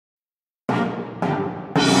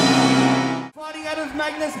Fighting out of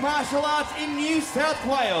Magnus Martial Arts in New South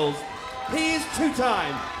Wales, he is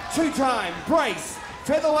two-time brace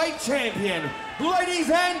featherweight champion.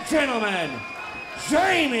 Ladies and gentlemen,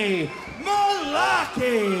 Jamiie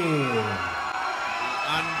Mullarkey. The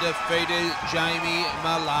undefeated Jamiie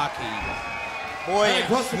Mullarkey. Boy, and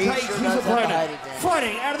across the cage, his opponent,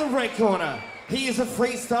 fighting out of the red corner. He is a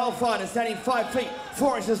freestyle fighter, standing 5 feet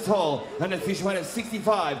 4 inches tall, an official weight of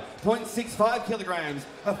 65.65 kilograms,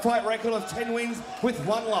 a fight record of 10 wins with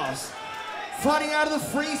 1 loss. Fighting out of the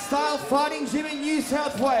freestyle fighting gym in New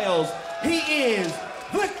South Wales, he is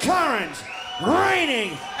the current,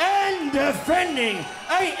 reigning and defending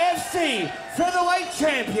AFC Featherweight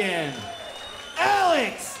champion,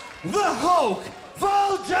 Alex the Hulk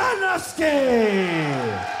Volkanovski.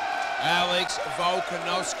 Alex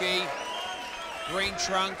Volkanovski. Green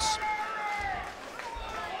trunks.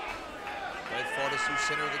 Both fighters through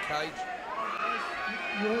center of the cage.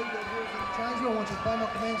 You heard the rules of the change. I want you to obey my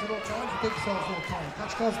commands at all times. Protect yourselves all the time.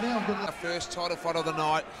 Touch gloves now and good luck. Our first title fight of the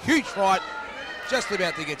night. Huge fight. Just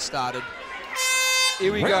about to get started.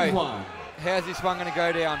 Here we go. How's this one going to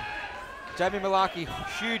go down? Jamiie Mullarkey,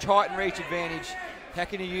 huge height and reach advantage. How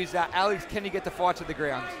can he use that? Alex, can he get the fight to the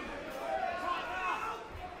ground?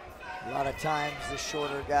 A lot of times the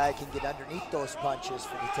shorter guy can get underneath those punches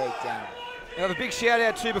for the takedown. We have a big shout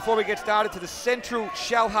out too before we get started to the Central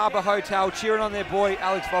Shell Harbour Hotel, cheering on their boy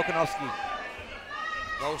Alex Volkanovski.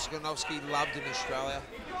 Volkanovski loved in Australia.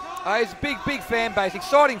 He's a big fan base,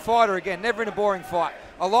 exciting fighter again, never in a boring fight.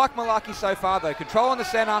 I like Mullarkey so far though, control on the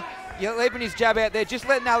centre, leaving his jab out there, just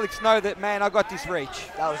letting Alex know that, man, I got this reach.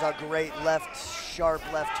 That was a great sharp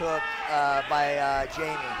left hook by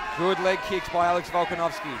Jamiie. Good leg kicks by Alex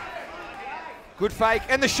Volkanovski. Good fake,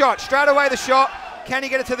 and the shot, straight away the shot. Can he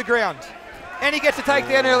get it to the ground? And he gets a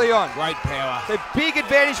takedown early on. Great power. So big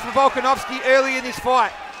advantage for Volkanovski early in this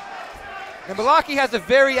fight. Now Mullarkey has a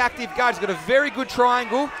very active guard. He's got a very good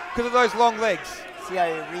triangle because of those long legs. See how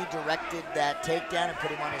he redirected that takedown and put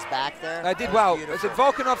him on his back there? They did well. I said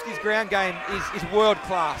Volkanovski's ground game is world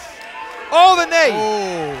class. Oh, the knee!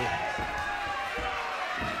 Oh.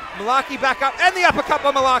 Mullarkey back up, and the uppercut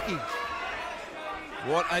by Mullarkey.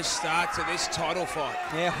 What a start to this title fight.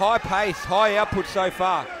 Yeah, high pace, high output so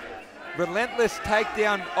far. Relentless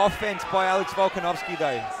takedown offense by Alex Volkanovski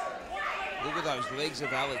though. Look at those legs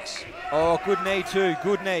of Alex. Oh, good knee too,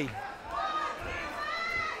 good knee.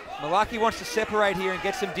 Mullarkey wants to separate here and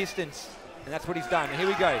get some distance, and that's what he's done. And here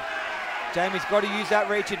we go. Jamie's got to use that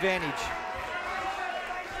reach advantage.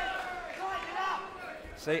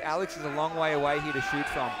 See, Alex is a long way away here to shoot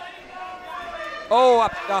from. Oh,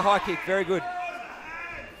 up the high kick, very good.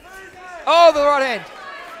 Oh, the right hand.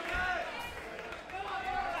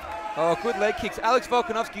 Oh, good leg kicks. Alex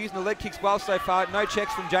Volkanovski using the leg kicks well so far. No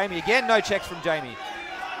checks from Jamiie. Again, no checks from Jamiie.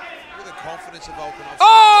 Look at the confidence of Volkanovski.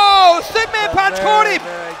 Oh, Superman punch caught him.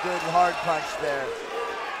 Very good hard punch there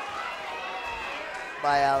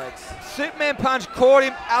by Alex. Superman punch caught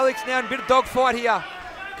him. Alex now in a bit of dogfight here.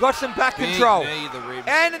 Got some back control. Knee, the ribs.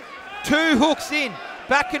 And 2 hooks in.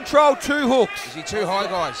 Back control, 2 hooks. Is he too high,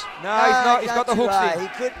 guys? No, he's not. He's got the hooks in. He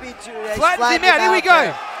could be too. Flattens him out. Here we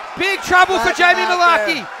go. Big trouble for Jamiie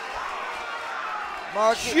Mullarkey.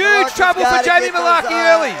 Huge trouble for Jamiie Mullarkey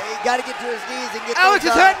early. He got to get to his knees and get Alex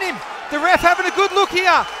is hurting him. The ref having a good look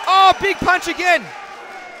here. Oh, big punch again.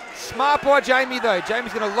 Smart by Jamiie though.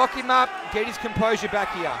 Jamie's going to lock him up, get his composure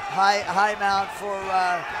back here. High mount for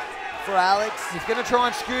Alex. He's going to try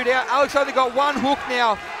and scoot out. Alex only got 1 hook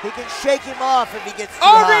now. He can shake him off if he gets too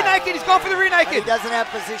high. Rear naked. He's gone for the rear naked. But he doesn't have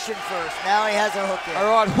position first. Now he has a hook in. All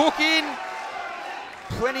right, hook in.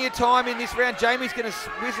 Plenty of time in this round. Jamie's going to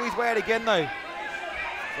whizzle his way out again though.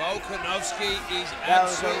 Volkanovski is that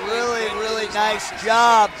was absolutely a really nice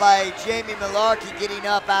job by Jamiie Mullarkey getting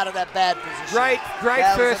up out of that bad position. Great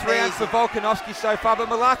first round for Volkanovski so far, but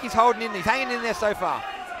Mullarkey's holding in. He's hanging in there so far.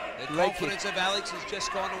 The confidence of Alex has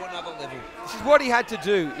just gone to another level. This is what he had to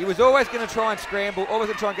do. He was always going to try and scramble, always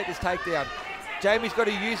going to try and get this takedown. Jamie's got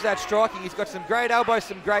to use that striking. He's got some great elbows,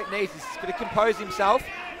 some great knees. He's going to compose himself,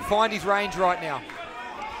 find his range right now.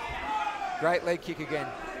 Great leg kick again.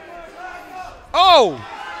 Oh!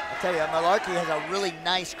 I tell you, Mullarkey has a really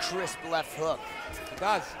nice, crisp left hook. He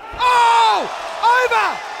does. Oh!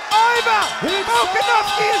 Over!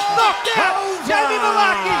 Volkanovski is knocked out Jamiie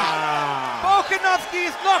Mullarkey! Volkanovski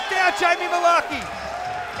is knocked out Jamiie Mullarkey!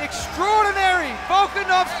 Extraordinary!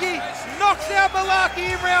 Volkanovski knocks out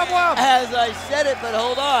Mullarkey in round 1. As I said it, but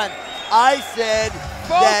hold on. I said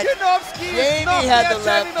that Volkanovski is knocked had out the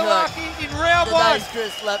left Jamiie Mullarkey hook. in round 1. Nice,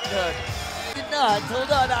 crisp left hook. Did not.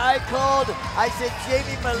 Hold on. I said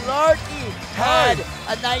Jamiie Mullarkey had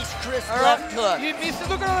a nice crisp left hook. You missed it.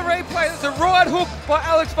 Look at all the replay. There's a right hook by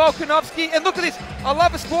Alex Volkanovski. And look at this. I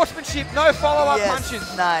love the sportsmanship. No follow-up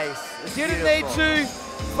punches. Nice. Didn't need to.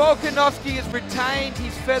 Volkanovski has retained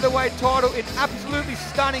his featherweight title in absolutely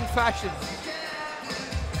stunning fashion.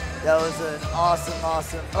 That was an awesome.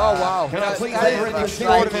 Oh, wow. Can I please that bring the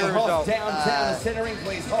extraordinary result. downtown, the centering,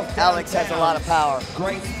 please. Alex has a lot of power.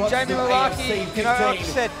 Great spots Jamiie from Mullarkey, AFC you know, like I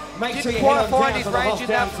 15. said, Make sure didn't you head quite on find down his to the range in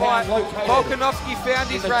that downtown fight. located Volkanovski found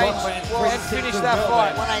his in the range Docklands and precinct finished of that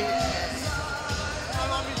fight. Melbourne. When I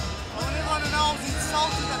want everyone to know I was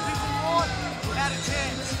insulted that people thought we had a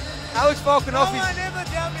chance. Alex Volkanovski No one ever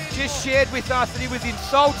doubted me just before. shared with us that he was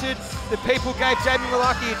insulted that people gave Jamiie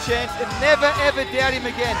Mullarkey a chance and never ever doubt him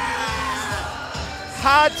again.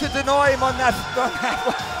 Hard to deny him on that one.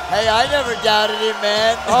 Hey, I never doubted him,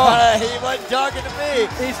 man. Oh. He wasn't talking to me.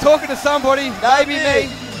 He's talking to somebody, Not maybe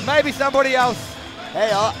me. maybe somebody else.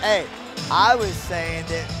 Hey, I was saying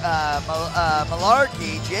that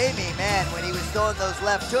Mullarkey, Jamiie, man, when he was throwing those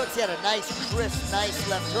left hooks, he had a nice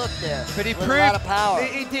left hook there. But he with proved a lot of power.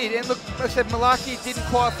 He did, and look, like I said, Mullarkey didn't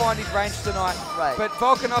quite find his range tonight. Right. But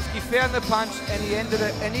Volkanovski found the punch, and he ended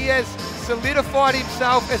it, and he has solidified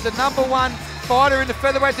himself as the #1 fighter in the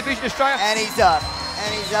featherweight division of Australia. And he's up.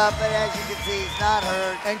 But as you can see, he's not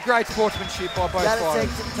hurt. And great sportsmanship by both Gotta fighters.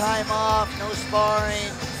 take some time off, no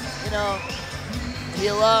sparring, you know,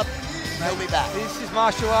 heal up, he'll be back. This is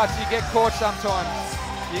martial arts. You get caught sometimes.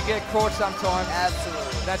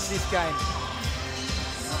 Absolutely. That's this game.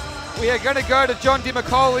 We are going to go to John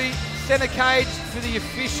DiMacaulay, centre cage, for the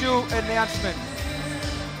official announcement.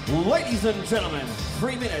 Ladies and gentlemen,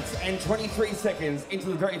 3 minutes and 23 seconds into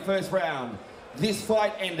the very first round. This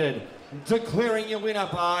fight ended, declaring your winner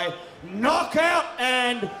by knockout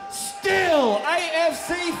and still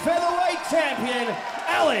AFC Featherweight Champion,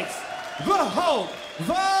 Alex the Hulk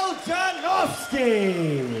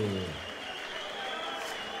Volkanovski.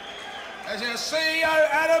 As our CEO,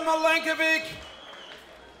 Adam Milankovic,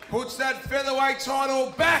 puts that featherweight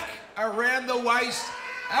title back around the waist,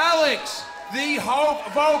 Alex the Hulk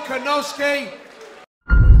Volkanovski